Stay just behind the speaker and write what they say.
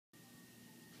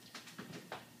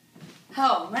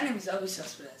Hello, my name is audition.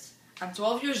 I'm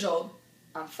 12 years old,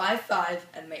 I'm 5'5",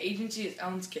 and my agency is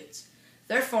Ellen's Kids.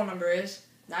 Their phone number is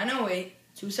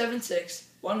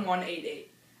 908-276-1188.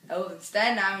 I live in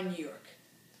Staten Island, New York.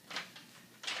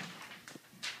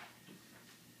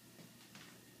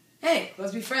 Hey,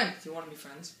 let's be friends. Do you want to be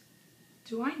friends?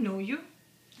 Do I know you?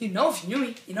 You know if you knew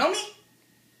me. You know me?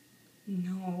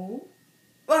 No.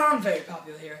 Well, I'm very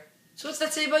popular here. So what's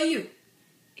that say about you?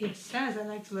 It says I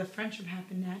like to let friendship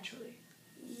happen naturally.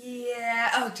 Yeah,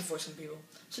 I like to force some people.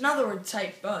 So now that we're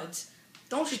tight buds,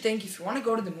 don't you think if you want to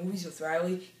go to the movies with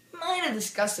Riley, you might have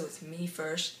discussed it with me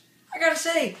first? I gotta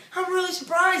say, I'm really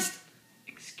surprised.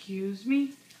 Excuse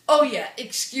me? Oh yeah,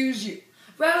 excuse you.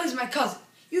 Riley's my cousin.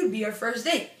 You'd be our first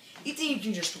date. You think you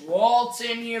can just waltz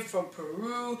in here from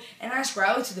Peru and ask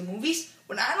Riley to the movies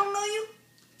when I don't know you?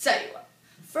 Tell you what,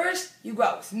 first you go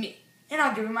out with me, and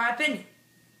I'll give you my opinion.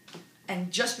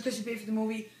 And just because you pay for the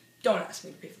movie, don't ask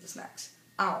me to pay for the snacks.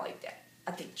 I don't like that.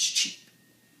 I think it's cheap.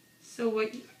 So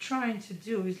what you're trying to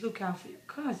do is look out for your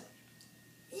cousin.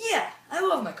 Yeah, I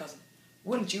love my cousin.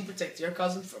 Wouldn't you protect your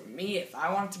cousin from me if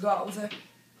I wanted to go out with her?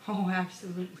 Oh,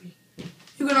 absolutely.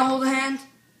 You gonna hold a hand?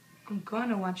 I'm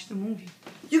gonna watch the movie.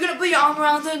 You gonna put your arm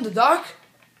around her in the dark?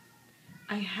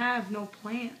 I have no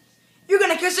plans. You're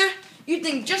gonna kiss her? You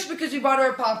think just because you bought her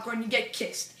a popcorn, you get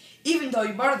kissed. Even though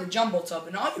you bought her the jumbo tub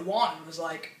and all you wanted was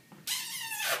like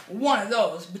one of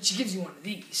those, but she gives you one of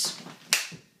these.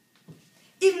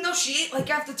 Even though she ate like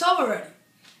half the tub already.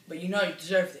 But you know you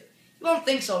deserved it. You won't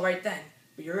think so right then,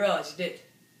 but you realize you did.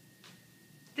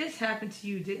 This happened to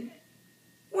you, didn't it?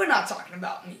 We're not talking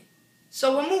about me.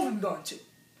 So what movie are we going to?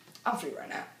 I'm free right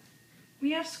now.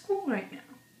 We have school right now.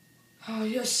 Oh,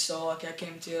 you're so lucky I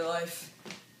came into your life.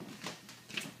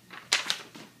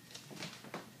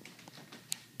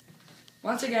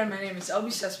 Once again, my name is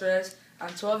Elby Cespedes. I'm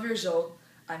 12 years old.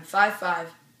 I'm 5'5".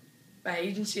 My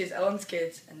agency is Ellen's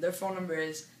Kids, and their phone number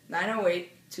is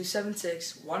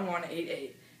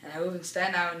 908-276-1188. And I live in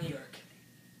Staten Island, New York.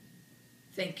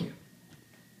 Thank you.